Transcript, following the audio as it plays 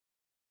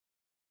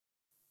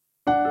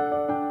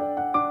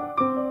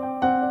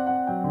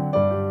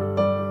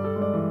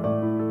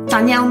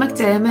Danielle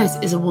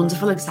McDermott is a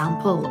wonderful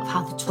example of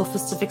how the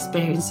toughest of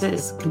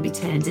experiences can be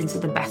turned into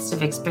the best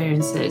of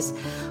experiences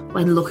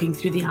when looking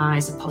through the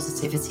eyes of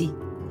positivity.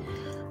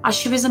 As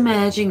she was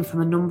emerging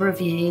from a number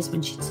of years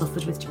when she'd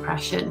suffered with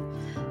depression,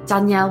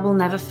 Danielle will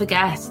never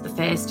forget the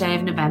first day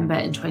of November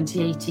in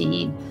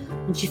 2018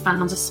 when she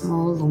found a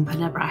small lump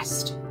in her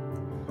breast.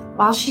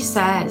 While she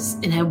says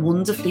in her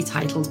wonderfully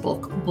titled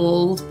book,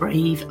 Bold,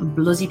 Brave and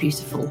Bloody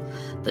Beautiful,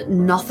 that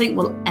nothing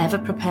will ever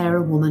prepare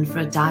a woman for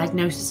a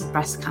diagnosis of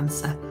breast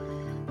cancer,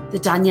 the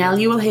Danielle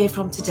you will hear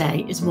from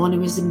today is one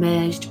who has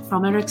emerged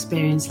from her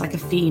experience like a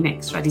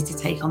phoenix ready to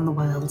take on the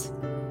world.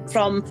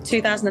 From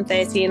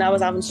 2013, I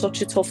was having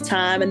such a tough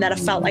time, and then I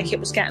felt like it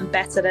was getting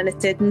better and it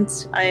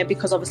didn't,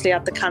 because obviously I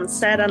had the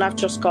cancer, and I've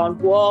just gone,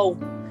 whoa,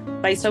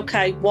 right,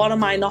 okay, what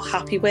am I not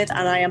happy with?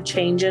 And I am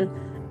changing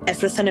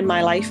everything in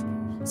my life.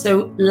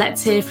 So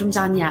let's hear from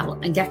Danielle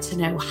and get to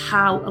know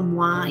how and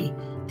why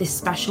this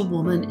special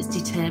woman is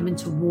determined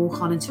to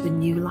walk on into a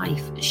new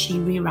life as she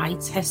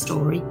rewrites her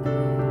story.